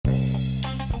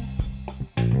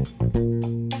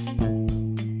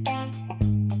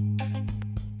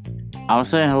I was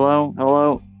saying hello,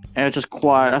 hello, and it's just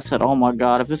quiet. I said, oh my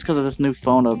god, if it's because of this new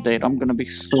phone update, I'm gonna be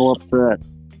so upset.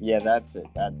 Yeah, that's it.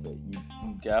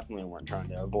 You definitely weren't trying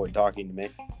to avoid talking to me.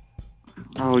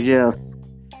 Oh yes,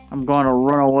 I'm going to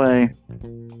run away.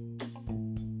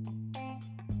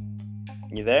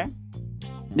 You there?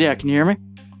 Yeah, can you hear me?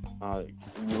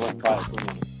 You went quiet for a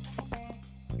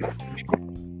minute.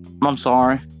 I'm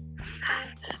sorry.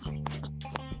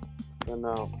 So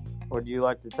no. Would you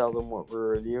like to tell them what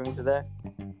we're reviewing today?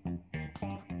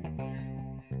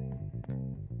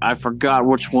 I forgot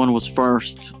which one was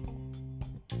first.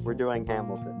 We're doing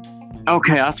Hamilton.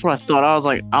 Okay, that's what I thought.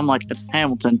 I'm like, it's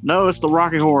Hamilton. No, it's the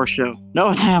Rocky Horror Show. No,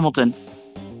 it's Hamilton.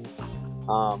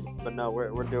 But no,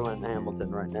 we're doing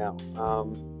Hamilton right now.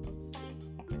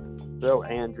 So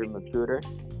Andrew McCuder,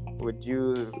 would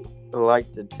you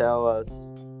like to tell us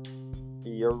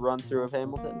your run through of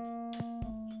Hamilton?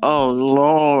 Oh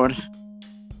Lord.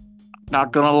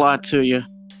 Not gonna lie to you.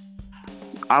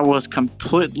 I was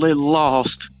completely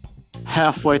lost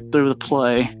halfway through the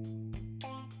play.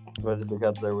 Was it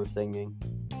because they were singing?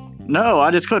 No, I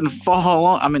just couldn't follow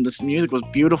along. I mean, this music was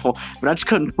beautiful, but I just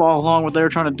couldn't follow along what they were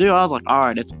trying to do. I was like, all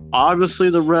right, it's obviously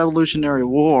the Revolutionary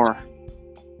War.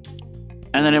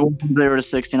 And then it went from 0 to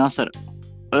 60, and I said,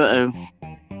 uh-oh.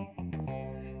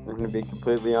 I'm going to be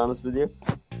completely honest with you.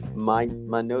 My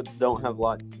notes don't have a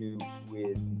lot to do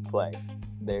with play.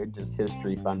 They're just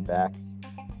history fun facts.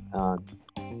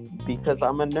 Because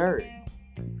I'm a nerd.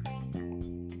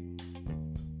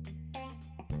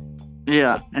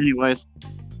 Yeah, anyways.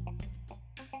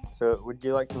 So, would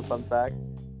you like some fun facts?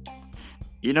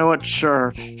 You know what?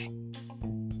 Sure.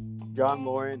 John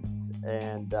Lawrence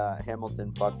and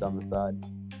Hamilton fucked on the side.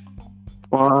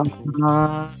 What?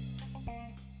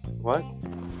 What?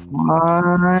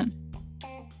 What?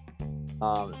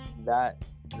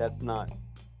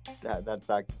 That's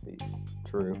actually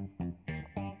true.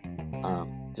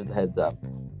 Just a heads up.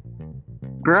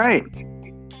 Great.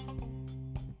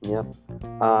 Yep.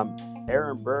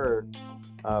 Aaron Burr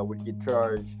would get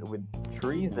charged with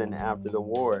treason after the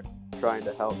war, trying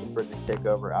to help the British take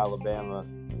over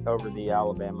the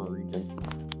Alabama region.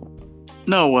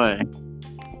 No way.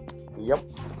 Yep.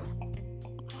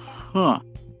 Huh.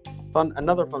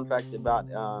 Another fun fact about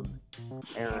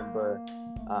Aaron Burr,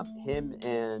 him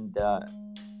and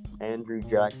Andrew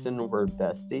Jackson were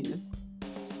besties.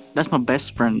 That's my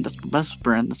best friend. That's my best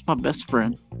friend. That's my best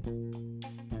friend.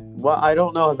 Well, I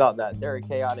don't know about that. They're a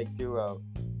chaotic duo.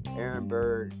 Aaron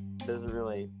Burr doesn't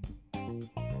really...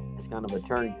 He's kind of a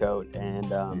turncoat.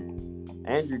 And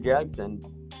Andrew Jackson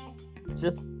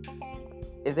just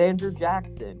is Andrew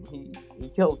Jackson. He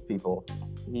kills people.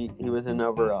 He was in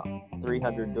over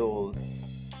 300 duels.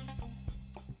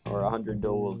 Or 100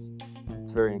 duels.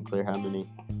 It's very unclear how many.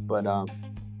 But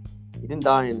he didn't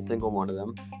die in a single one of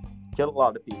them. Killed a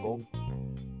lot of people.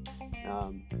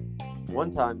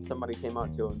 One time, somebody came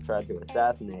up to him and tried to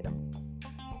assassinate him.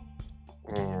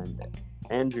 And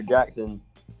Andrew Jackson,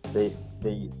 the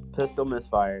pistol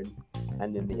misfired,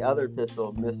 and then the other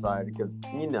pistol misfired because,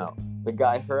 the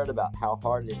guy heard about how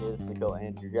hard it is to kill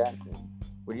Andrew Jackson.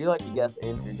 Would you like to guess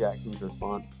Andrew Jackson's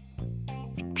response?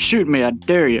 Shoot me, I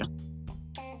dare you.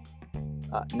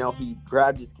 No, he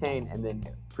grabbed his cane and then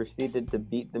proceeded to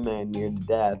beat the man near to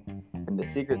death, and the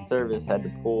Secret Service had to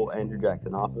pull Andrew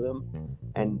Jackson off of him,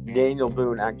 and Daniel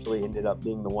Boone actually ended up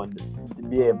being the one to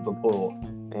be able to pull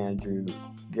Andrew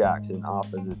Jackson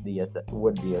off of the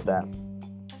would-be assassin.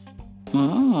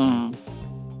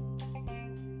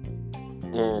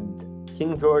 And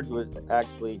King George was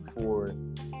actually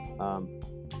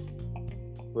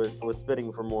was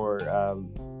spitting for more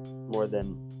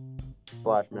than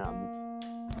Splash Mountain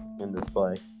in this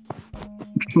play.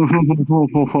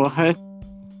 What?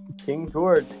 King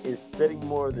George is spitting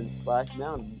more than Splash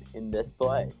Mountain in this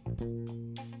play.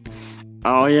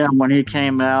 Oh yeah, when he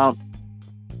came out.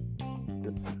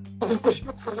 Yeah,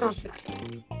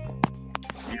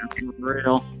 for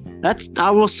real.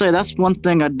 I will say that's one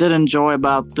thing I did enjoy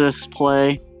about this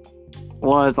play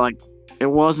was like it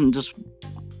wasn't just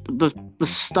the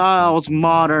style was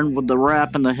modern with the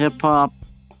rap and the hip hop.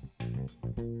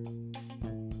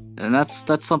 And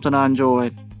that's something I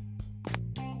enjoyed.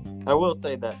 I will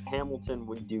say that Hamilton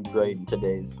would do great in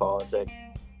today's politics.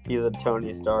 He's a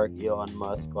Tony Stark, Elon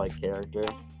Musk-like character,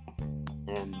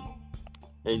 and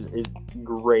is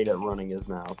great at running his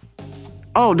mouth.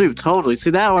 Oh, dude, totally.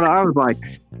 See, that one I was like,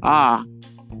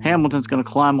 Hamilton's gonna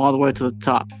climb all the way to the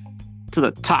top,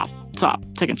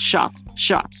 taking shots.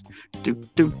 Do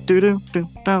do do do do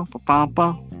do ba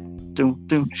ba do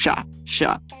do shot.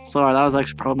 Sorry, that was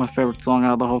actually probably my favorite song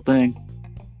out of the whole thing.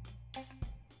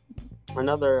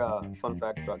 Another fun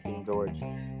fact about King George.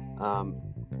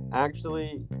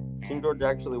 Actually, King George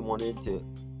actually wanted to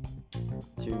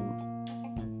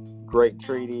great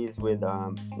treaties with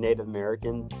Native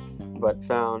Americans, but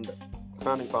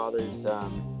founding fathers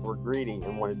were greedy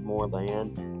and wanted more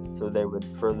land, so they would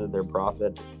further their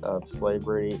profit of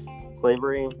slavery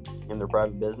in their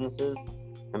private businesses,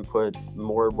 and put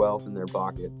more wealth in their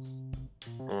pockets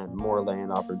and more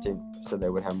land opportunity, so they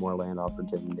would have more land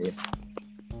opportunities.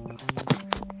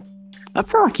 I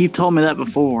feel like you've told me that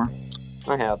before.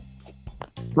 I have.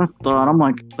 I thought, I'm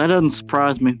like, that doesn't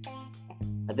surprise me.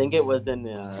 I think it was in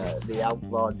the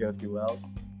Outlaw Josie Wells.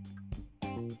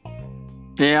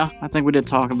 Yeah, I think we did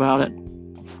talk about it.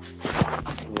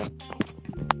 Yeah.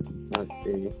 Let's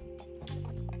see.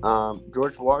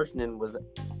 George Washington was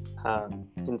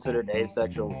considered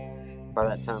asexual by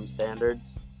that time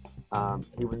standards.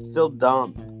 He would still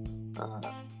dump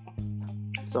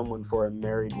someone for a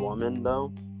married woman,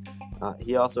 though.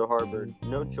 He also harbored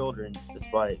no children,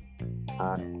 despite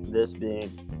this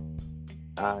being.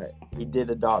 He did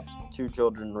adopt 2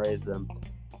 children and raise them.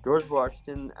 George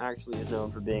Washington actually is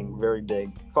known for being a very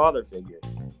big father figure,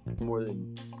 more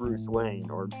than Bruce Wayne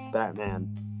or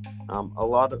Batman. A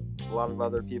lot of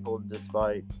other people,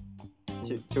 despite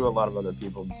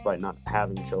not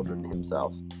having children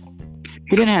himself.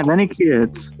 He didn't have any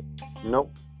kids.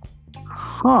 Nope.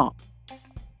 Huh.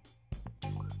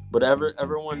 But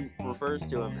everyone refers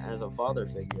to him as a father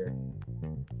figure,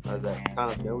 that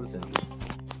kind of knows him.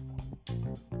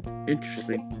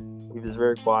 Interesting. He was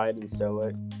very quiet and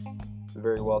stoic,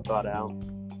 very well thought out.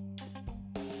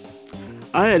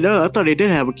 I didn't know. I thought he did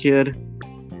have a kid.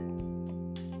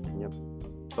 Yep.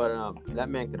 But that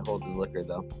man could hold his liquor,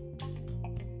 though.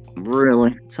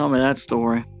 Really? Tell me that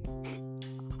story.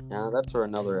 Yeah, that's for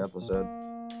another episode.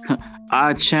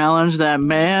 I challenge that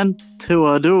man to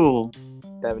a duel.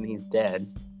 Devin, he's dead.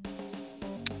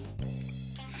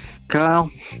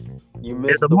 Kyle, You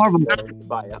missed the the Marvel- window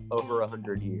by over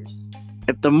 100 years.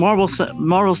 if the Marvel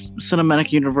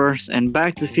Cinematic Universe and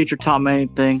Back to the Future taught me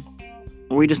anything,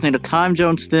 we just need a time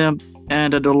zone stem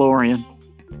and a DeLorean.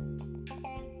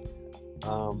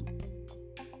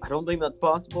 I don't think that's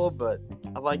possible, but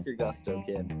I like your gusto,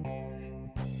 kid.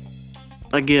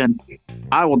 Again,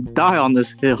 I will die on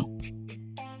this hill,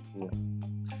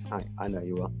 I know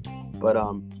you will. But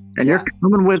and you're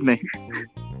coming with me.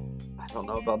 I don't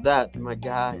know about that, my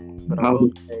guy. But I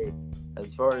will say,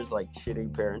 as far as like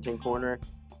shitty parenting corner,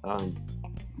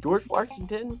 George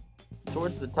Washington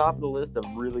towards the top of the list of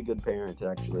really good parents,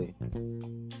 actually.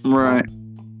 Right.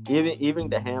 Even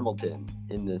to Hamilton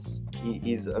in this,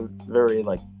 he's a very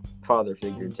like father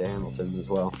figure to Hamilton as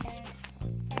well.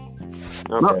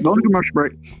 No, Okay. go to commercial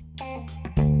break.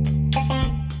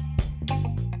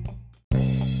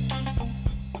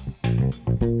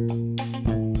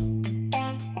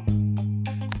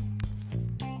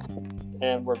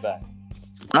 And we're back.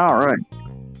 All right.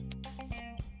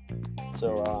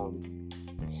 So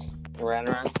ran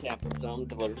around campus,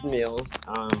 delivered meals.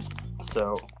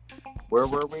 So where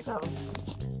were we now?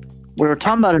 We were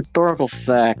talking about historical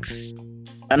facts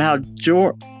and how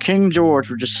King George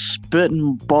were just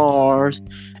spitting bars,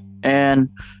 and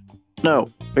no,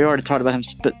 we already talked about him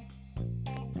spit.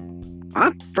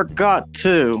 I forgot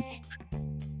too.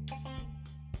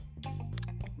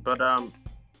 But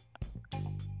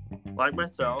like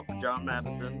myself, John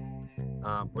Madison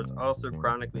was also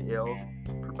chronically ill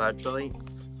perpetually.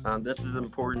 This is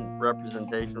important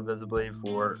representation visibly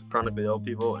for chronically ill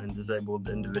people and disabled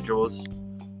individuals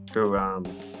who,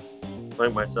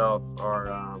 like myself, are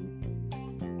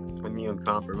immune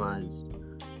compromised.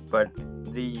 But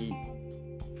they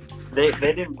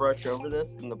didn't brush over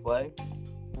this in the play.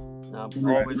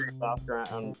 Always stopped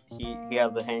around. He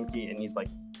has a hanky and he's like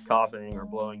coughing or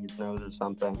blowing his nose or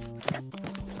something.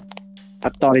 I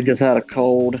thought he just had a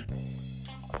cold.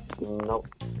 Nope.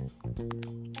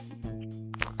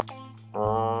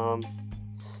 I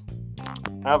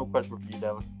have a question for you,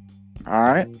 Devin. All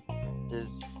right.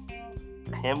 Does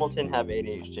Hamilton have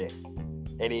ADHD?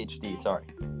 ADHD, sorry.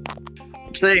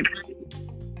 See,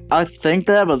 I think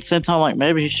that, but at the same time, like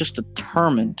maybe he's just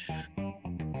determined.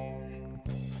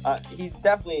 He's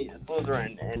definitely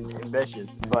Slytherin and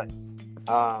ambitious, but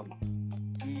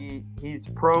he's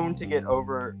prone to get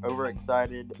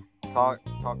overexcited, talk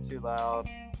too loud.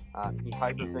 He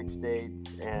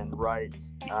hyperfixates and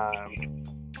writes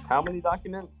how many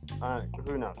documents?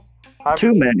 Who knows?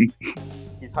 Too many.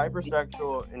 He's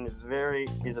hypersexual and is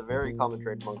a very common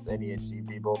trait amongst ADHD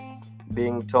people.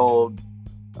 Being told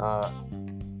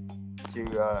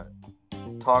to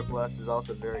talk less is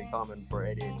also very common for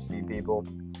ADHD people.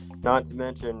 Not to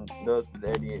mention those with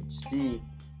ADHD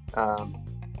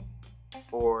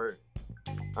or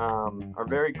are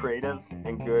very creative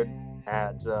and good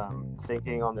at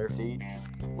thinking on their feet,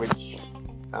 which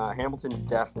Hamilton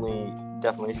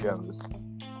definitely shows.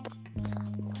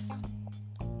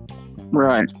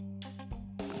 Right.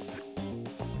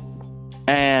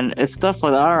 And it's stuff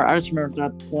like that. I just remember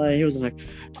that play. He was like,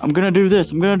 I'm going to do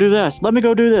this. I'm going to do this. Let me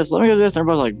go do this. Let me go do this. And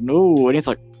everybody's like, no. And he's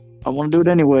like, I want to do it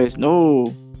anyways.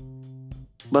 No.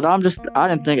 But I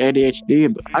didn't think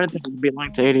ADHD, but I didn't think it would be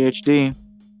linked to ADHD.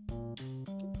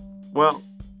 Well,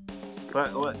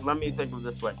 but let me think of it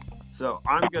this way. So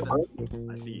I'm good at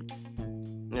my feet,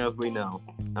 as we know.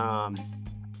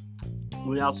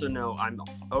 We also know I'm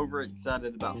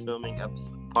overexcited about filming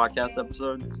podcast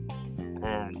episodes,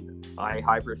 and I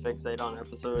hyperfixate on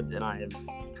episodes, and I have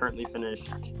currently finished,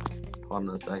 hold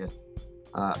on a second,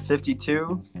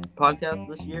 52 podcasts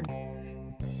this year.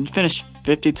 You finished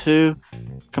 52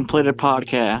 completed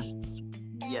podcasts.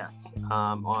 Yes,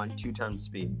 on 2 times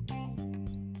speed.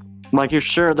 Like, you're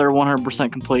sure they're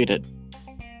 100% completed?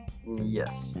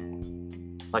 Yes.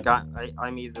 Like,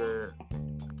 I'm either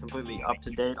completely up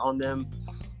to date on them,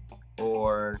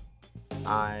 or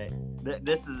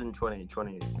this is in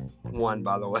 2021,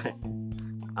 by the way.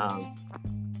 I'm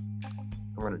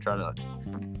going to try to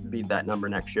beat that number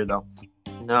next year, though.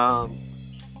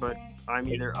 But I'm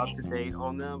either up to date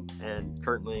on them and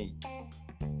currently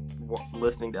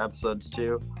listening to episodes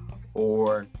 2,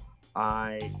 or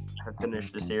I have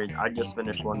finished a series. I just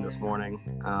finished one this morning.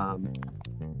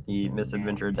 The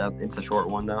Misadventure of Death. It's a short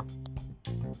one, though.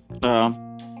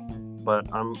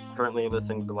 But I'm currently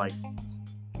listening to like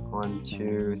 1,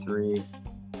 2, 3,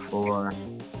 4,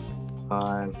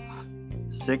 5,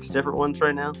 6 different ones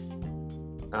right now.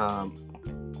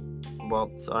 Well,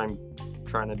 so I'm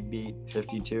trying to beat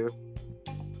 52.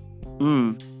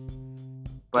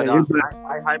 But I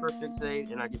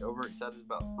hyperfixate and I get overexcited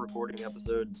about recording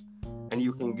episodes, and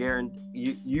you can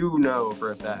guarantee, you know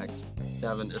for a fact,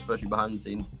 Kevin, especially behind the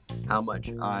scenes, how much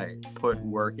I put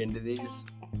work into these.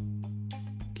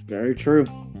 Very true.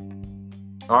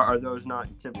 Are those not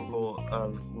typical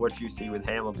of what you see with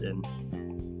Hamilton?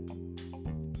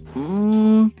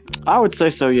 I would say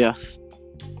so, yes.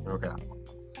 Okay.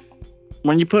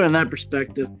 When you put it in that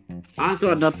perspective, I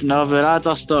thought nothing of it. I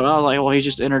was like, well, he's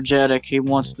just energetic. He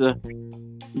wants to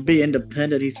be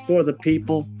independent. He's for the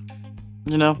people,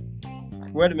 you know?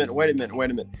 Wait a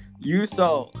minute. You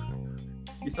saw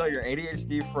your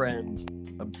ADHD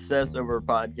friend obsess over a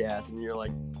podcast, and you're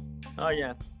like, oh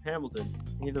yeah, Hamilton,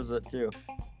 he does that too.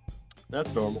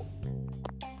 That's normal.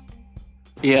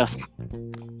 Yes.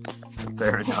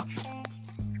 Fair enough.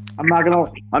 I'm not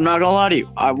gonna lie to you.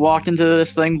 I walked into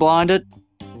this thing blinded,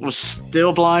 was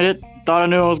still blinded, thought I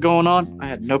knew what was going on. I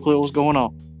had no clue what was going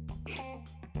on.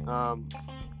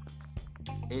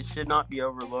 It should not be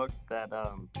overlooked that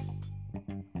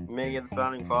many of the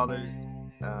founding fathers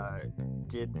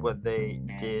did what they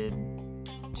did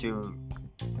to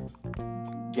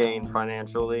gain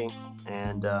financially,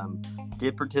 and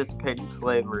did participate in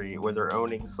slavery, whether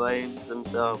owning slaves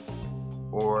themselves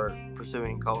or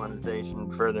pursuing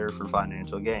colonization further for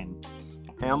financial gain.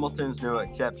 Hamilton's no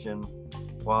exception.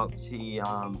 Whilst he's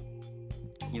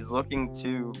looking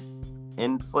to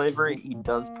end slavery, he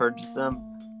does purchase them,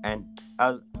 and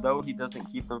though he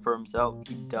doesn't keep them for himself,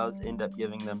 he does end up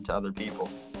giving them to other people.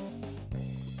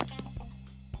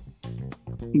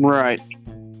 Right.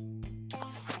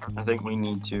 I think we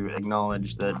need to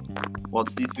acknowledge that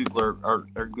whilst these people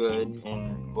are good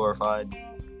and glorified,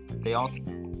 they also,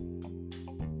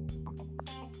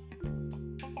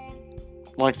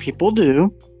 like people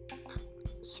do.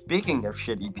 Speaking of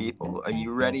shitty people, are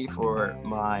you ready for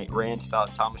my rant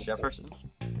about Thomas Jefferson?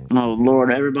 Oh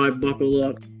Lord, everybody buckle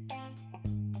up.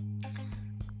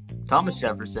 Thomas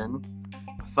Jefferson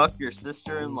fucked his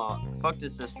sister-in-law.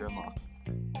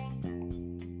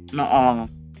 Nuh-uh.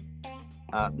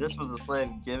 This was a slave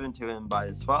given to him by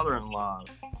his father-in-law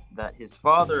that his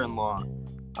father-in-law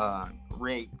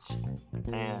raped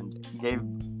and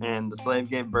the slave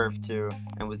gave birth to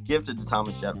and was gifted to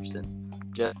Thomas Jefferson.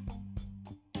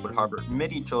 Would harbor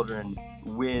many children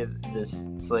with this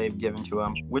slave given to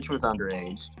him, which was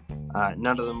underage.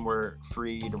 None of them were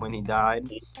freed when he died,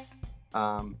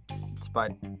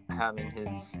 despite having his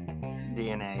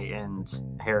DNA and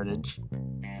heritage.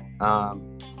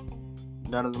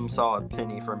 None of them saw a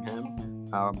penny from him.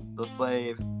 The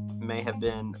slave may have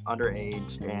been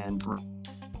underage and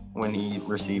when he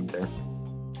received her.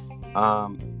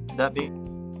 That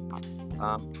being,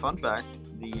 fun fact,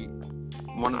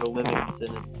 one of the living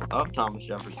descendants of Thomas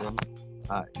Jefferson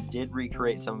did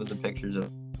recreate some of the pictures of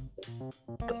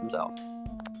himself.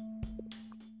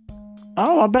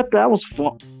 Oh, I bet that was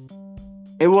fun.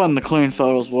 It wasn't the clean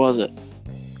photos, was it?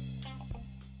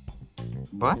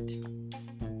 What?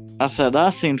 I said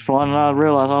that seemed fun, and I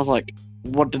realized I was like,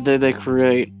 what did they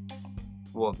create?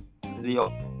 Well, the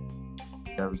old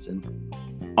Jefferson.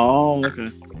 Oh,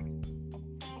 okay.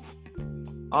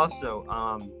 Also,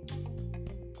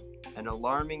 an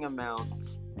alarming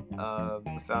amount of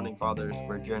the founding fathers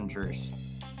were gingers.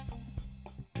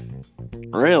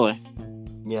 Really?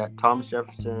 Yeah, Thomas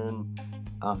Jefferson,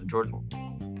 George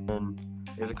Washington.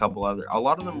 There's a couple other. A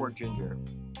lot of them were ginger.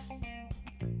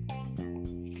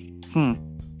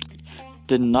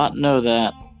 Did not know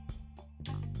that.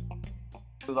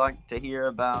 Would you like to hear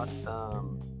about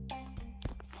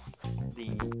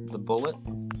the bullet?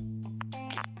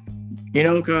 You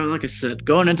know, like I said,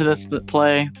 going into this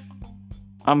play,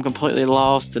 I'm completely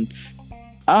lost, and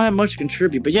I don't have much to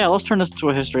contribute. But yeah, let's turn this into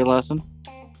a history lesson.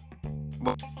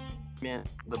 Man,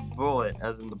 the bullet,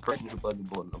 as in the person who played the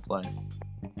bullet in the play.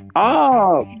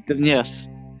 Oh, then yes.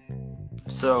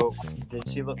 So, did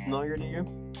she look familiar to you?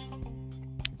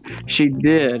 She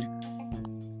did.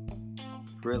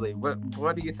 Really?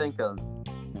 What do you think of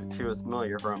she was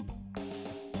familiar from?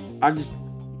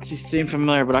 She seemed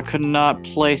familiar, but I could not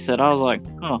place it. I was like,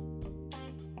 huh.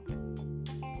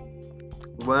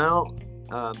 Well,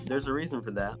 there's a reason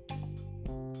for that.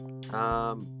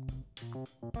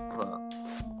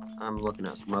 I'm looking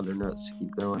at some other notes to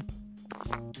keep going.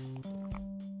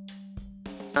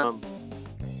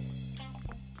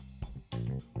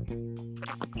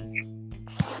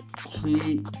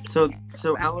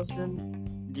 So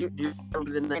Allison, do you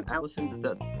remember the name Allison? Is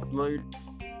that familiar?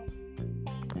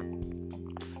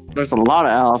 There's a lot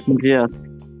of Allisons, yes.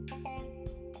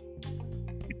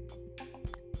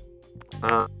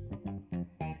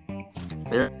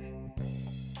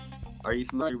 Are you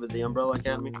familiar with the Umbrella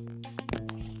Academy?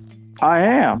 I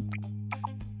am.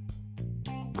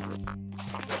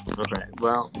 Okay.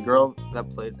 Well, the girl that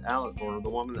plays Alice, or the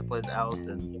woman that plays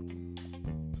Allison.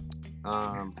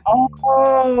 Oh,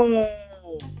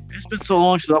 it's been so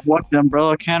long since I've watched the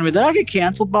Umbrella Academy. Did I get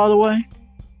canceled, by the way?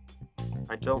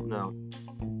 I don't know.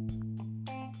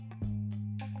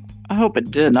 I hope it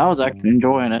didn't. I was actually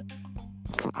enjoying it.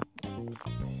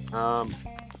 Well,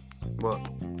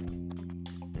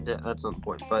 that's not the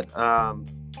point. But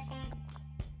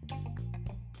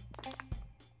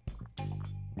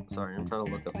sorry, I'm trying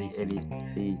to look up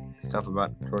the stuff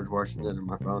about George Washington on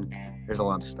my phone. There's a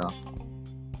lot of stuff.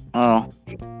 Oh.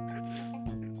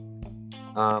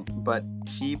 But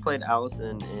she played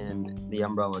Allison in the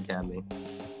Umbrella Academy.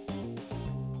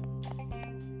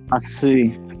 I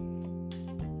see.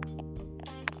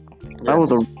 Yeah.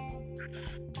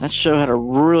 That show had a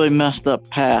really messed up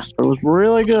past, but it was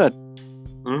really good.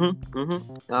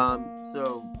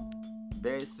 So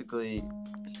basically,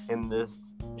 in this,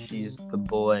 she's the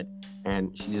bullet,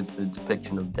 and she's the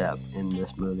depiction of death in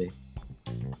this movie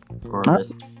or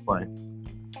this play.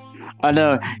 I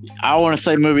know. I want to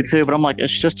say movie too, but I'm like,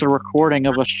 it's just a recording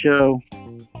of a show.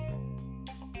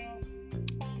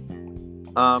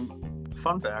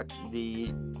 Fun fact: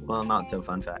 not so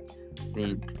fun fact.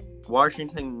 The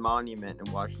Washington Monument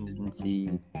in Washington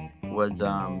D.C. was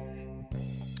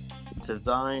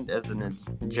designed as an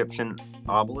Egyptian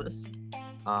obelisk.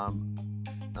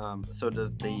 So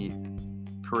does the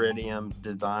peridium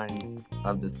design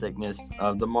of the thickness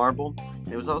of the marble.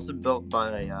 It was also built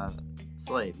by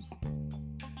slaves.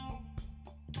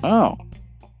 Oh.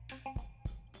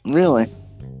 Really?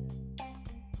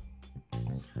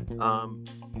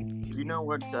 Do you know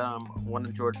what one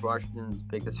of George Washington's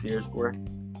biggest fears were?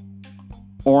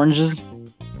 Oranges?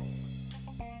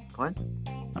 What?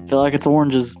 I feel like it's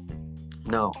oranges.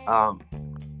 No.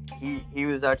 He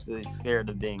was actually scared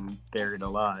of being buried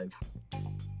alive.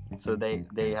 So they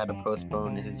had to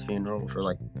postpone his funeral for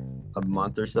like a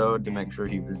month or so to make sure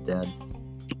he was dead.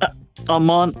 A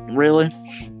month? Really?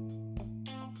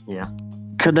 Yeah.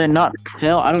 Could they not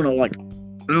tell? I don't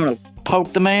know,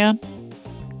 poke the man?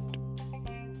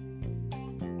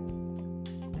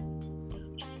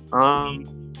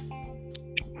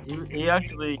 He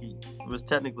actually was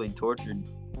technically tortured.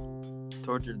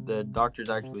 The doctors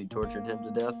actually tortured him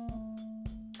to death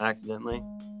accidentally,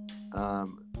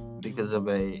 because of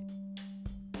a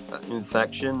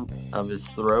infection of his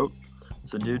throat.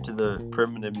 So due to the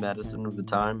primitive medicine of the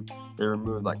time, they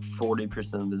removed like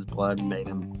 40% of his blood and made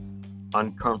him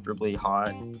uncomfortably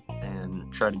hot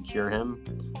and tried to cure him.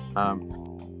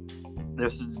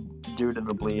 This is due to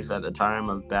the belief at the time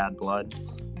of bad blood.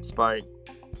 Despite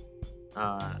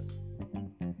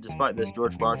this,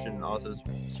 George Washington also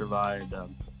survived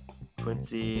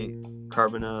quinsy,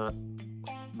 carbona,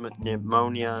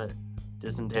 pneumonia,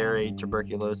 dysentery,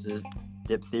 tuberculosis,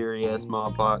 diphtheria,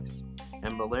 smallpox,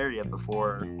 and malaria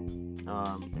before.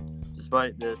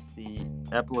 Despite this, the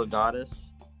epilogatus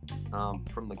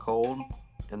from the cold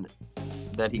and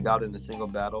that he got in a single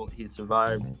battle, he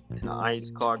survived an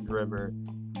ice-clogged river,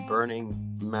 a burning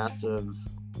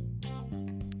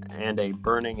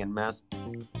and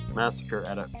massacre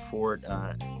at a Fort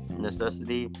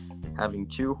Necessity, having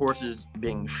 2 horses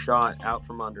being shot out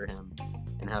from under him,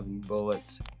 and having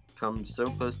bullets come so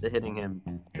close to hitting him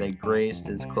they grazed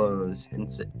his clothes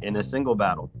in a single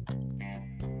battle.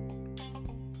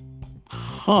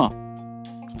 Huh.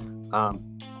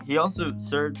 He also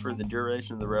served for the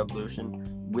duration of the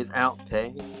revolution without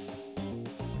pay.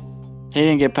 He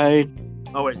didn't get paid?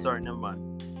 Oh, wait, sorry, never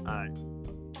mind.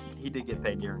 He did get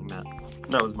paid during that.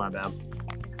 That was my bad.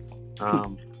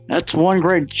 That's one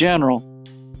great general.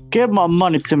 Give my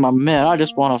money to my men. I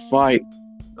just want to fight.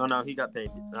 Oh, no, he got paid.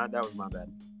 That was my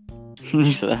bad.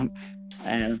 You said,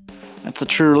 man, that's a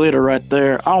true leader right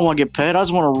there. I don't want to get paid. I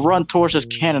just want to run towards this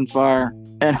cannon fire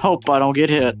and hope I don't get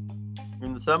hit.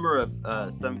 In the summer of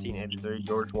 1783,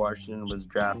 George Washington was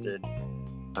drafted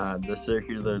the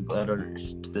circular letter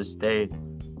to the state,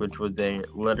 which was a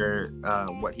letter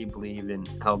what he believed in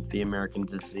helped the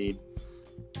Americans secede.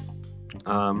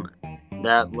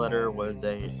 That letter was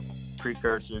a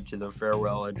precursor to the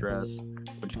farewell address,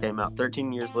 which came out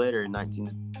 13 years later in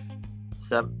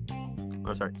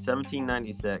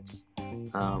 1796.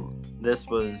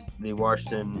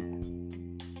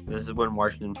 This is when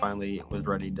Washington finally was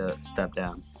ready to step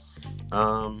down.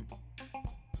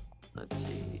 Let's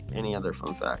see. Any other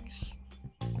fun facts?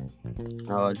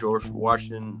 George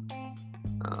Washington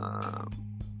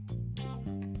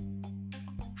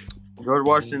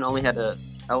only had an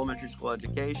elementary school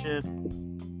education.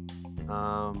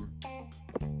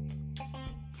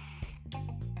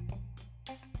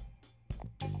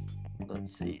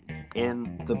 Let's see.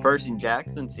 In the Percy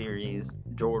Jackson series,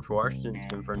 George Washington is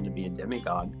confirmed to be a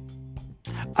demigod.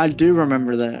 I do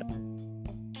remember that.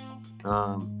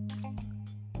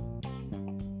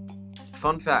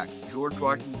 Fun fact, George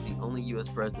Washington is the only U.S.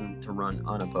 president to run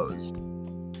unopposed.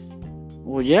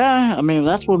 Well, yeah. I mean,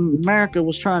 that's when America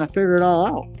was trying to figure it all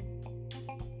out.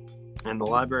 And the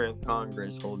Library of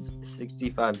Congress holds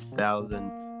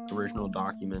 65,000 original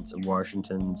documents of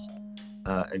Washington's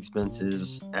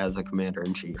expenses as a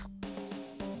commander-in-chief.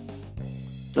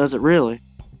 Does it really?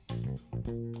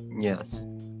 Yes.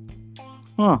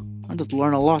 Huh. I just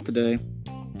learned a lot today.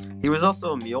 He was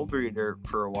also a mule breeder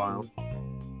for a while.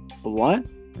 A what?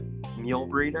 Mule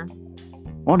breeder?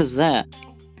 What is that?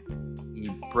 He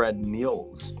bred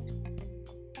mules.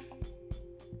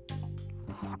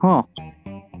 Huh.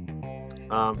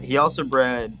 He also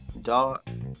bred dogs,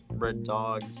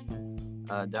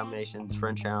 Dalmatians,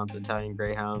 French hounds, Italian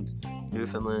greyhounds,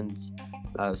 Newfoundlands,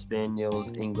 spaniels,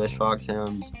 English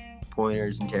foxhounds,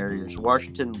 pointers, and terriers.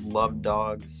 Washington loved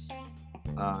dogs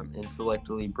and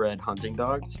selectively bred hunting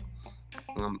dogs.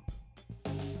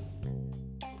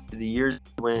 The years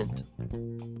went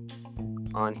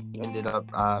on, he ended up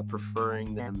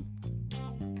preferring them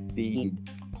feed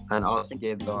and also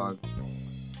gave the dog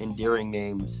endearing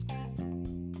names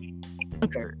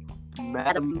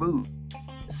Madame Moon,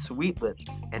 Sweet Lips,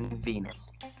 and Venus.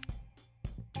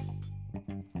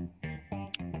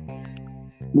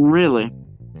 Really?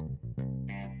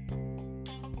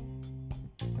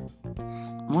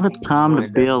 What a time to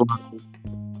be alive.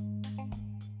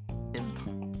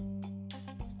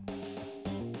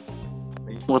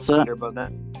 What's that? Hear about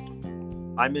that?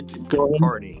 I mentioned Go ahead.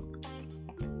 partying.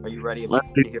 Are you ready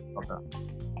Let's to hear about that?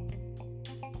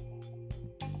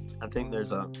 I think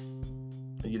there's a...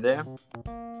 Are you there?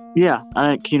 Yeah.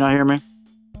 Can you not hear me?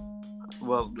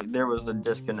 Well, there was a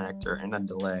disconnector and a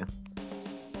delay.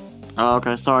 Oh,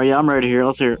 okay. Sorry. Yeah, I'm ready to hear.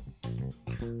 Let's hear it.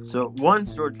 So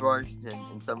once George Washington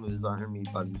and some of his army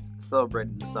buddies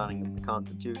celebrated the signing of the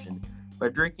Constitution by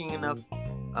drinking enough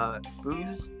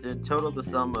booze to total the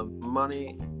sum of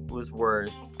money was worth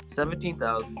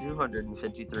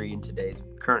 $17,253 in today's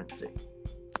currency.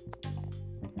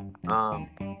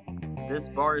 This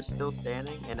bar is still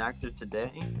standing and active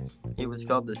today. It was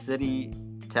called the City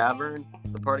Tavern.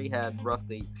 The party had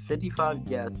roughly 55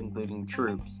 guests, including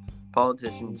troops,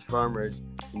 politicians, farmers,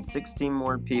 and 16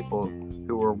 more people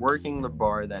who were working the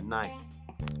bar that night,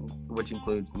 which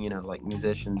include, like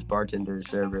musicians, bartenders,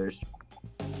 servers,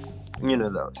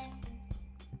 those.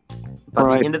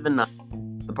 By the end of the night,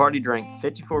 the party drank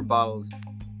 54 bottles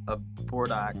of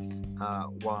Bordeaux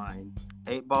wine,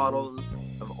 8 bottles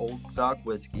of Old Stock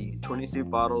whiskey, 22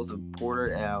 bottles of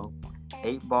Porter Ale,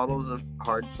 8 bottles of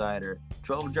hard cider,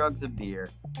 12 jugs of beer,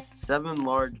 7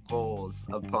 large bowls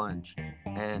of punch,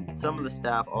 and some of the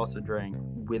staff also drank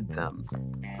with them.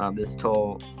 This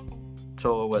total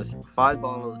total was 5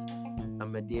 bottles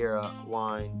of Madeira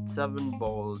wine, 7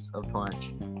 bowls of punch,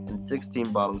 and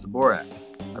 16 bottles of borax.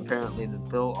 Apparently, the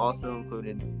bill also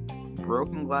included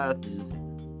broken glasses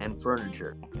and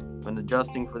furniture. When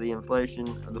adjusting for the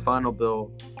inflation, the final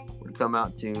bill would come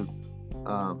out to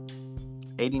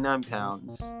 89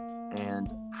 pounds and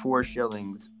 4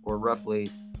 shillings, or roughly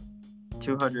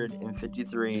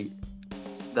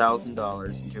 $253,000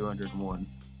 and 201.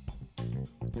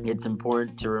 It's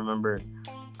important to remember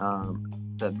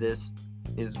that this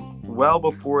is well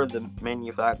before the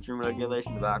manufacturing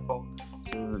regulation of alcohol,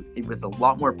 so it was a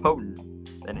lot more potent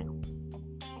than it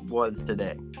was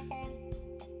today.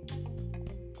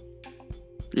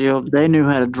 They knew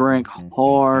how to drink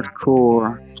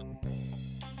hardcore.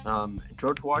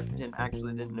 George Washington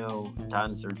actually didn't know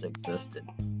dinosaurs existed.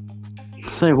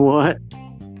 Say what?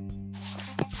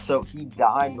 So he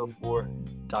died before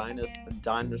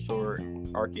dinosaur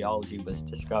archaeology was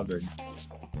discovered.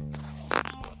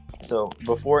 So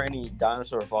before any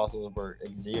dinosaur fossils were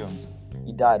exhumed,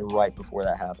 he died right before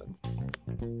that happened.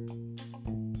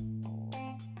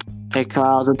 Hey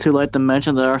Kyle, is it too late to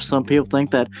mention there are some people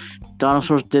think that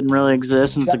dinosaurs didn't really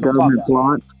exist and it's a Shut the government fuck up.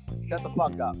 plot? Shut the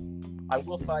fuck up. I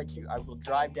will fight you. I will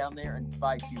drive down there and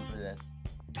fight you for this.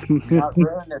 Not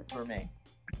ruin this for me.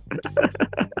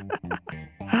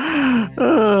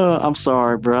 I'm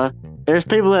sorry, bruh. There's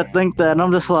people that think that, and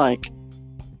I'm just like,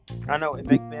 I know, it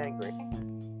makes me angry.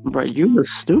 bro, you was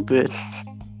stupid.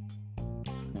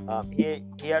 He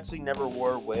actually never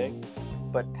wore a wig,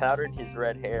 but powdered his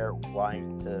red hair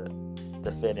white to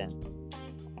fit in.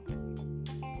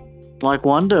 Like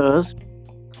one does.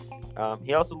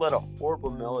 He also led a horrible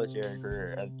military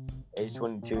career at age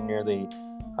 22, nearly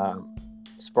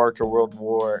sparked a world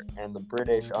war, and the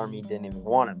British Army didn't even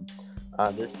want him.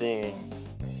 This being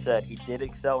said, he did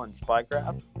excel in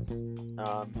spycraft,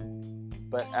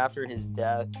 but after his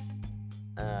death,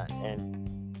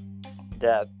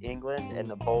 England and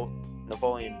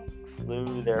Napoleon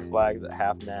flew their flags at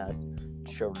half-mast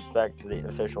to show respect to the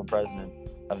official president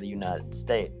of the United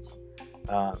States.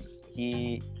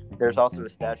 There's also a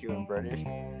statue in British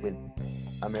with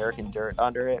American dirt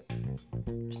under it,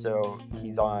 so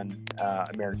he's on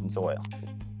American soil.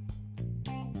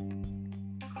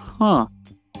 Huh.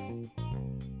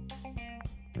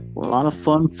 A lot of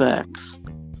fun facts.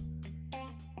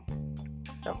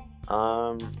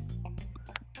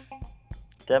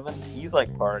 Devin, you like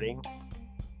partying.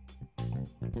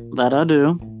 That I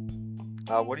do.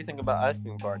 What do you think about ice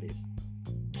cream parties?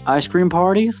 Ice cream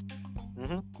parties?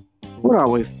 Mm-hmm. What are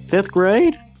we, 5th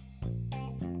grade?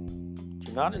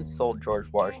 Do not insult George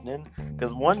Washington,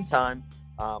 because one summer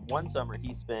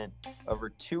he spent over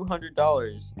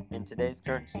 $200 in today's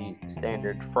currency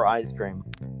standard for ice cream.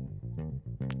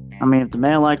 I mean, if the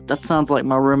man that sounds like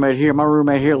my roommate here. My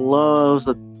roommate here loves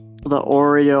the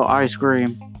Oreo ice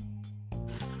cream.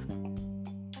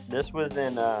 This was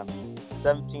in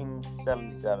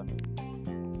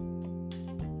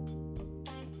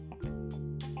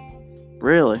 1777.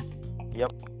 Really?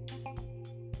 Yep.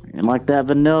 And like that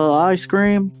vanilla ice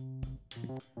cream?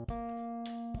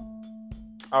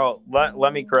 Oh,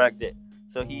 let me correct it.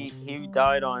 So he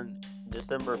died on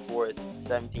December 4th,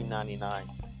 1799,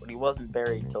 but he wasn't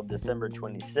buried till December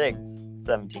 26th,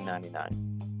 1799.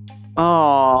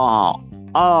 Oh,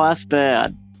 that's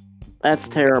bad. That's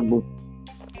terrible.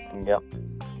 Yep.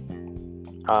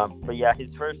 But yeah,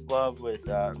 his first love was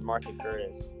Martha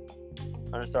Curtis.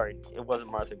 I'm sorry, it wasn't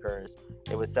Martha Curtis.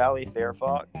 It was Sally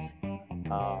Fairfax,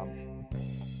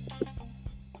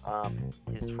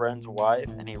 his friend's wife,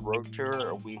 and he wrote to her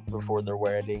a week before their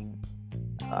wedding,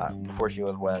 before she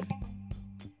was wed.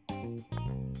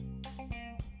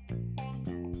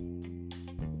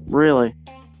 Really?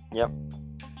 Yep.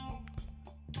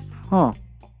 Huh.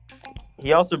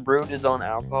 He also brewed his own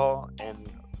alcohol and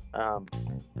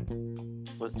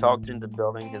was talked into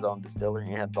building his own distillery.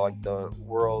 He had like the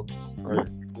world's or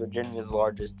Virginia's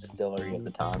largest distillery at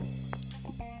the time.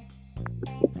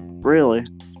 Really?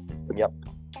 Yep.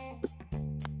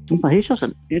 He's just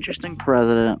an interesting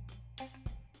president.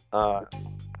 The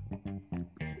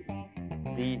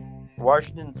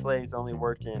Washington slaves only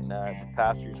worked in the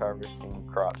pastures harvesting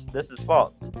crops. This is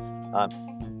false.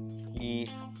 They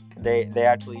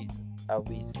actually, at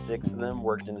least 6 of them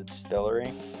worked in the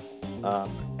distillery,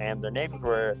 and their names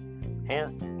were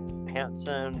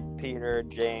Hanson, Peter,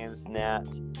 James, Nat,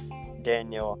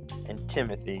 Daniel, and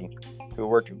Timothy, who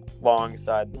worked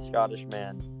alongside the Scottish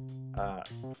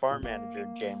farm manager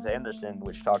James Anderson,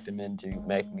 which talked him into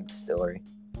making a distillery.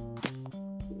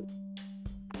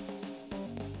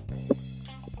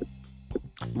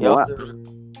 He also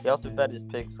fed his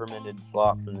pigs fermented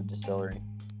slop from the distillery.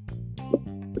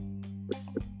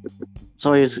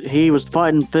 So he was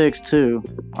fighting pigs too,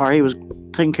 or he was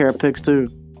taking care of pigs too.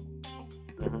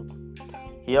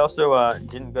 He also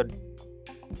didn't go to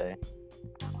Sunday.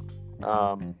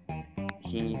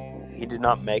 He did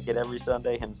not make it every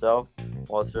Sunday himself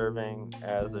while serving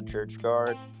as a church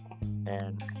guard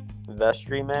and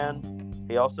vestryman.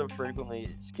 He also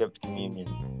frequently skipped communion.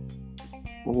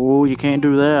 Oh, you can't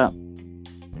do that.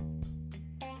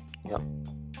 Yep.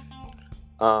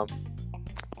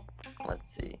 Let's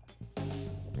see.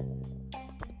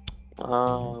 I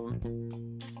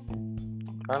don't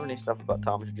have any stuff about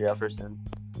Thomas Jefferson.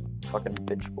 Fucking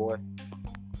bitch boy.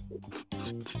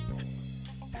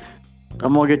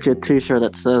 I'm gonna get you a T-shirt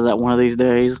that says that one of these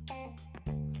days.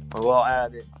 We'll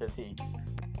add it to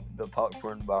the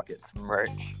popcorn buckets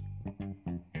merch.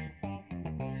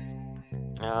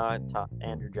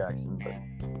 Andrew Jackson, but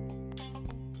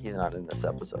he's not in this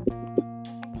episode.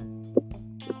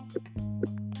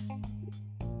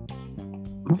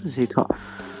 What is he talking?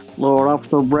 Lord,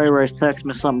 after Ray Ray's text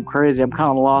me something crazy. I'm kind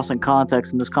of lost in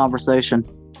context in this conversation.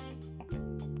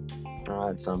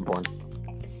 At some point.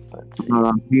 Let's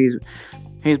see.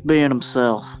 He's being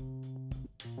himself.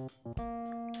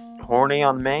 Horny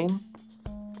on Maine?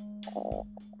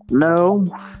 No,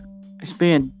 he's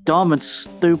being dumb and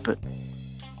stupid.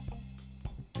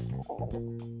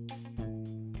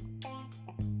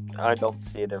 I don't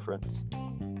see a difference.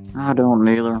 I don't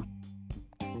either.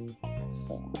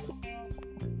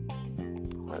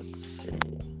 Let's see.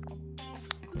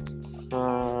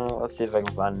 Let's see if I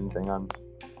can find anything on.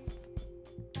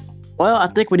 Well, I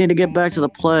think we need to get back to the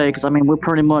play because we're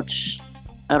pretty much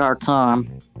at our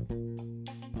time.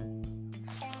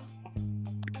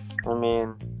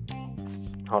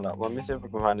 Hold up. Let me see if we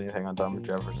can find anything on Thomas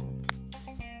Jefferson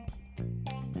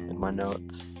in my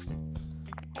notes.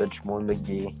 Bitchmore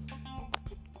McGee.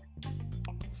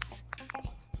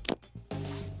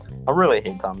 I really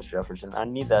hate Thomas Jefferson. I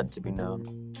need that to be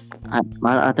known.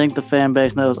 I think the fan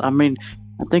base knows. I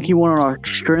think he went on an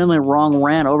extremely wrong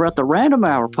rant over at the Random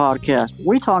Hour podcast.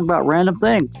 We talk about random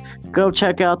things. Go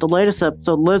check out the latest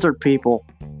episode, Lizard People.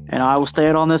 And I will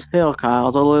stand on this hill, Kyle,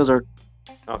 as a lizard.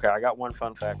 Okay, I got one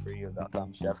fun fact for you about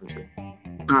Thomas Jefferson.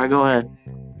 All right, go ahead.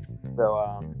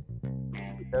 So,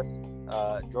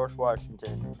 George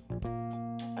Washington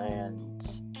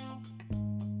and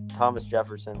Thomas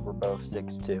Jefferson were both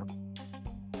 6'2".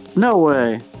 No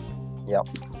way. Yep.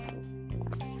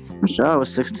 I'm sure I was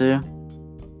 6'2".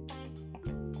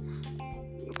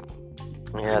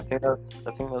 Yeah, I think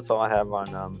that's all I have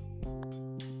on.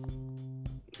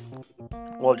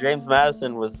 Well, James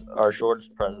Madison was our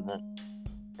shortest president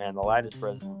and the lightest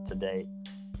president to date.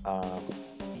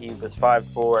 He was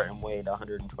 5'4" and weighed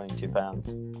 122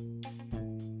 pounds.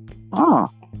 Oh.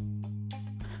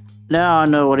 Now I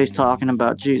know what he's talking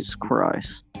about. Jesus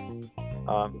Christ.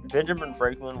 Benjamin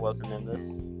Franklin wasn't in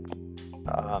this.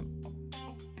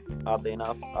 Oddly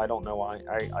enough, I don't know why.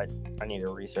 I need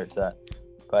to research that.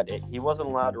 But he wasn't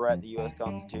allowed to write the U.S.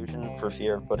 Constitution for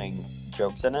fear of putting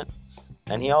jokes in it.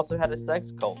 And he also had a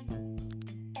sex cult.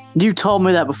 You told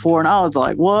me that before, and I was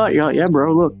like, what? You're like, yeah,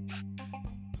 bro, look.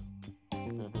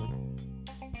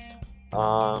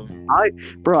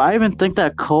 I even think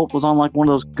that cult was on like one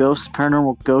of those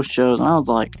paranormal ghost shows, and I was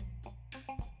like,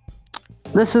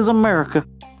 this is America.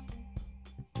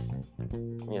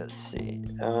 Let's see.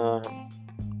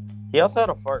 He also had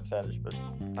a fart fetish, but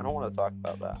I don't want to talk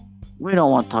about that. We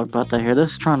don't want to talk about that here.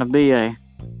 This is trying to be I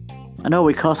know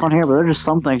we cuss on here, but there's just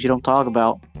some things you don't talk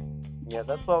about. Yeah,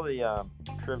 that's all the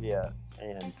trivia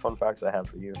and fun facts I have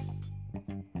for you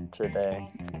today.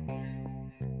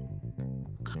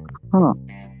 Huh.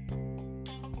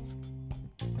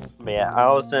 But yeah,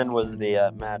 Allison was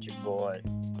the magic boy,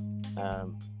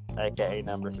 aka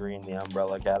number 3 in the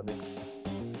Umbrella Academy.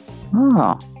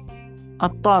 Oh. I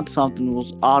thought something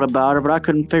was odd about her, but I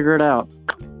couldn't figure it out.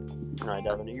 All right,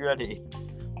 Devin, are you ready?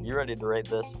 You ready to rate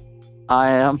this? I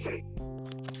am.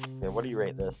 Okay, what do you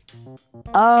rate this?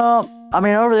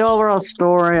 Over the overall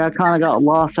story, I kind of got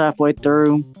lost halfway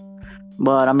through.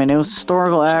 But, it was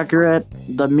historical accurate.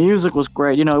 The music was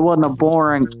great. It wasn't a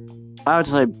boring... I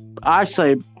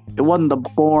say it wasn't the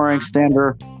boring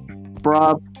standard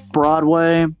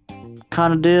Broadway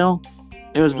kind of deal.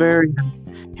 It was very...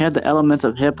 It had the elements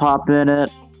of hip-hop in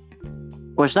it.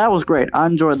 Which, that was great. I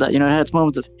enjoyed that. It had its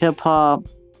moments of hip-hop,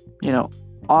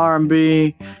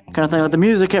 R&B kind of thing. Like, the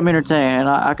music kept me entertained. And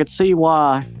I could see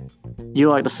why you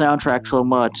like the soundtrack so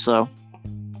much. So,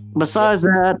 besides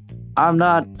that, I'm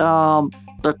not...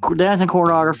 the dancing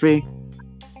choreography,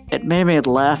 it made me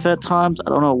laugh at times. I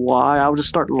don't know why. I would just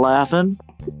start laughing.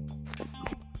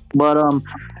 But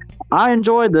I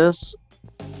enjoyed this.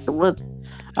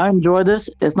 I enjoy this.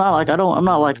 It's not like I'm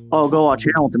not like, oh, go watch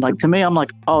Hamilton. Like to me, I'm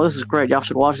like, oh, this is great. Y'all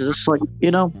should watch this. It's like,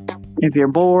 if you're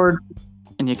bored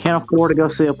and you can't afford to go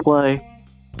see a play,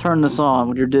 turn this on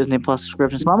with your Disney Plus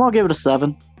subscription. So I'm gonna give it a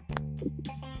 7.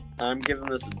 I'm giving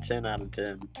this a 10 out of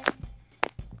 10.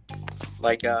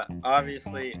 Like,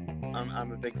 obviously,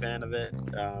 I'm a big fan of it.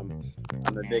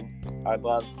 I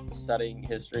love studying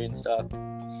history and stuff.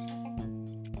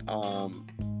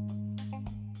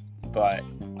 But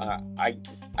I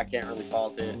can't really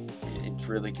fault it. It's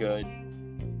really good.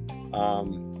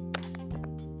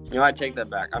 I take that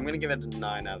back. I'm gonna give it a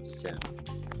 9 out of 10.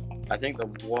 I think the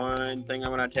one thing I'm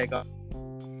gonna take off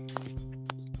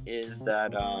is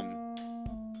that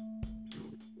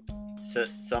so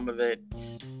some of it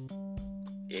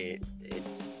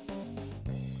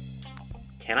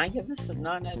can I give this a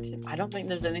 9 out of 10? I don't think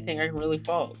there's anything I can really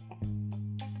fault.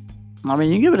 I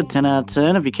mean, you give it a 10 out of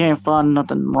 10 if you can't find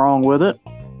nothing wrong with it.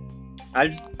 I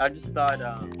just thought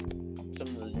some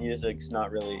of the music's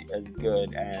not really as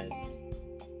good as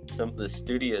some of the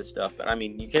studio stuff, but I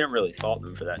mean, you can't really fault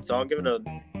them for that. So I'll give it a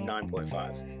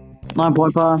 9.5.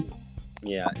 9.5?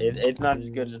 Yeah, it's not as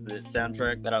good as the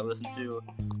soundtrack that I listen to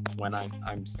when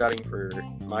I'm studying for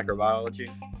microbiology,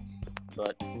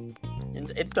 but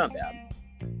it's not bad.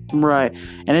 Right.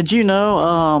 And did you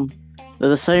know that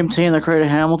the same team that created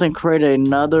Hamilton created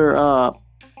another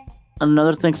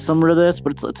thing similar to this,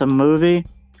 but it's a movie.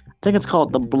 I think it's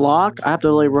called The Block. I have to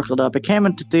really look it up. It came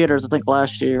into theaters, I think,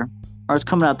 last year. Or it's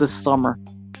coming out this summer.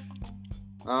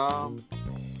 I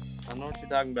know what you're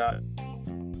talking about.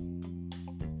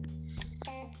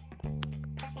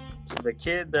 The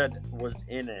kid that was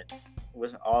in it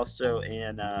was also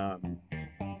in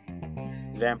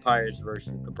Vampires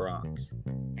versus the Bronx.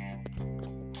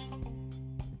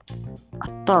 I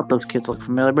thought those kids looked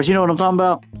familiar, but you know what I'm talking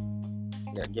about?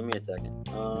 Yeah, give me a second.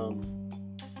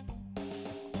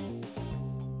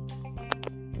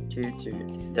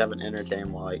 Devin,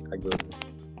 entertain while I Google.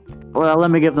 Well,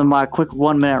 let me give them my quick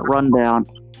 1-minute rundown.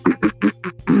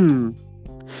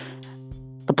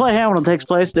 The play Hamilton takes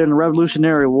place during the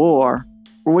Revolutionary War,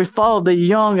 where we follow the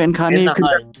young and In the Kanye.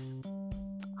 Heights.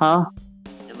 Huh?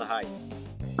 In the Heights.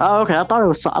 Oh, okay. I thought it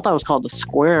was called The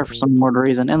Square for some weird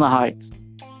reason. In the Heights.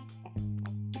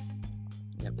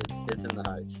 Yep, it's in the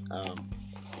Heights.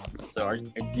 So,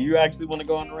 do you actually want to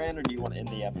go on a rant, or do you want to end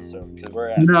the episode? Because we're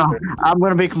at. No, I'm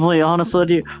gonna be completely honest with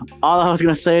you. All I was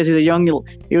gonna say is he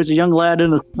was a young lad in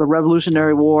the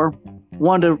Revolutionary War,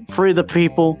 wanted to free the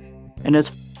people, and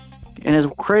his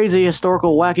crazy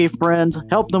historical wacky friends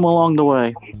helped him along the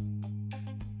way.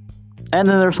 And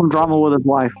then there's some drama with his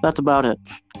wife. That's about it.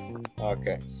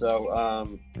 Okay, so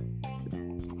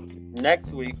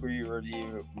next week we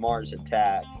review Mars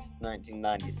Attacks,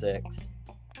 1996.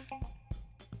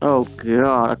 Oh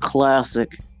god, a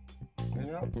classic.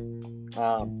 Yep.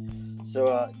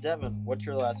 So Devin, what's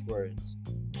your last words?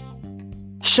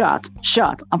 Shots.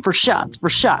 I'm for shots.